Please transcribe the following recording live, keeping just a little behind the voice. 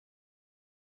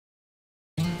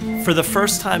For the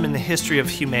first time in the history of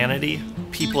humanity,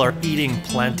 people are eating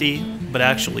plenty, but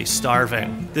actually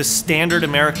starving. This standard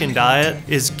American diet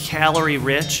is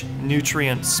calorie-rich,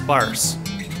 nutrient-sparse.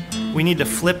 We need to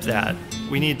flip that.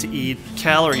 We need to eat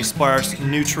calorie-sparse,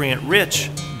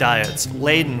 nutrient-rich diets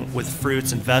laden with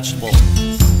fruits and vegetables.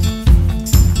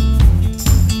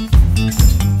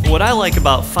 What I like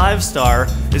about 5-Star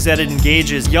is that it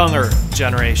engages younger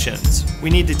generations. We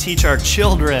need to teach our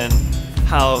children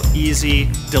how easy,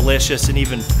 delicious, and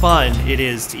even fun it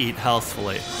is to eat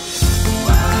healthfully.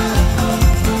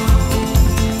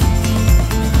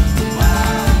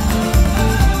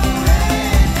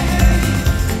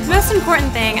 The most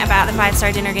important thing about the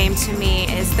 5-Star dinner game to me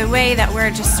is the way that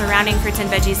we're just surrounding fruits and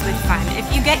veggies with fun.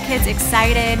 If you get kids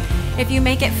excited, if you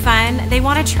make it fun, they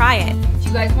want to try it. Do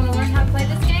you guys want to learn how to play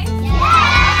this game?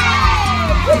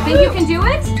 Yeah! You think you can do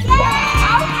it?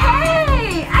 Yeah!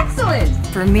 Okay! Excellent!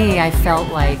 For me, I felt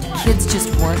like kids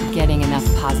just weren't getting enough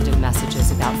positive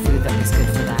messages about food that was good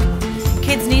for them.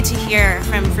 Kids need to hear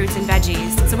from fruits and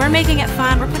veggies. So we're making it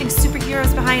fun, we're putting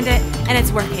superheroes behind it, and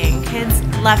it's working. Kids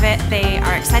love it, they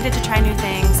are excited to try new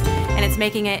things, and it's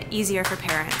making it easier for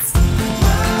parents.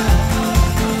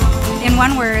 In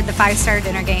one word, the 5-Star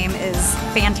dinner game is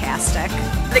fantastic.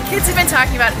 The kids have been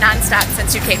talking about it nonstop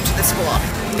since you came to the school.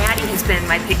 Maddie has been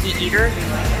my picky eater,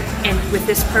 and with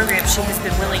this program she has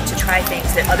been willing to try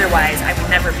things that otherwise I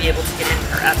would never be able to get in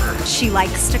her ever. She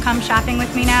likes to come shopping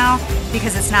with me now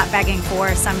because it's not begging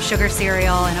for some sugar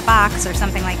cereal in a box or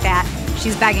something like that.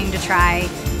 She's begging to try,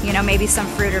 you know, maybe some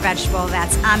fruit or vegetable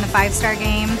that's on the 5-Star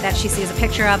game that she sees a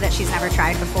picture of that she's never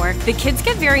tried before. The kids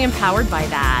get very empowered by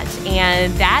that,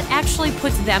 and that actually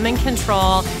puts them in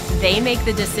control. They make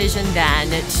the decision then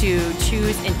to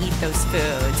choose and eat those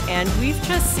foods, and we've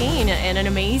just seen an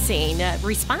amazing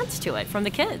response to it from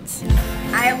the kids.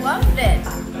 I loved it.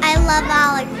 I love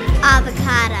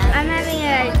avocado. I'm having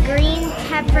a green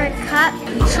pepper cup,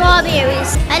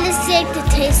 strawberries. I just like the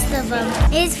taste of them.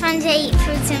 It's fun to eat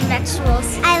fruits and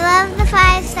vegetables. I love the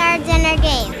 5-Star dinner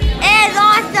game. It's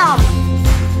awesome!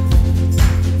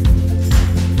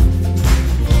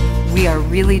 We are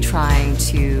really trying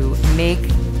to make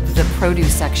the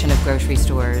produce section of grocery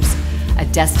stores a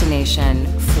destination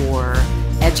for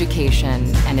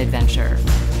education and adventure.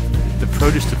 The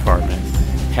produce department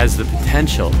has the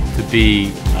potential to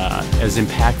be as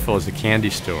impactful as a candy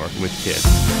store with kids.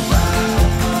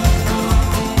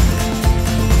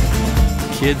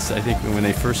 Kids, I think when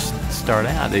they first start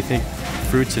out, they think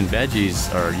fruits and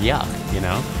veggies are yuck, you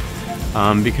know,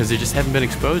 because they just haven't been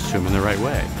exposed to them in the right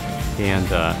way.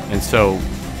 And so,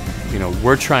 you know,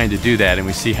 we're trying to do that, and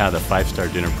we see how the 5-Star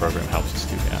dinner program helps us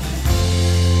do that.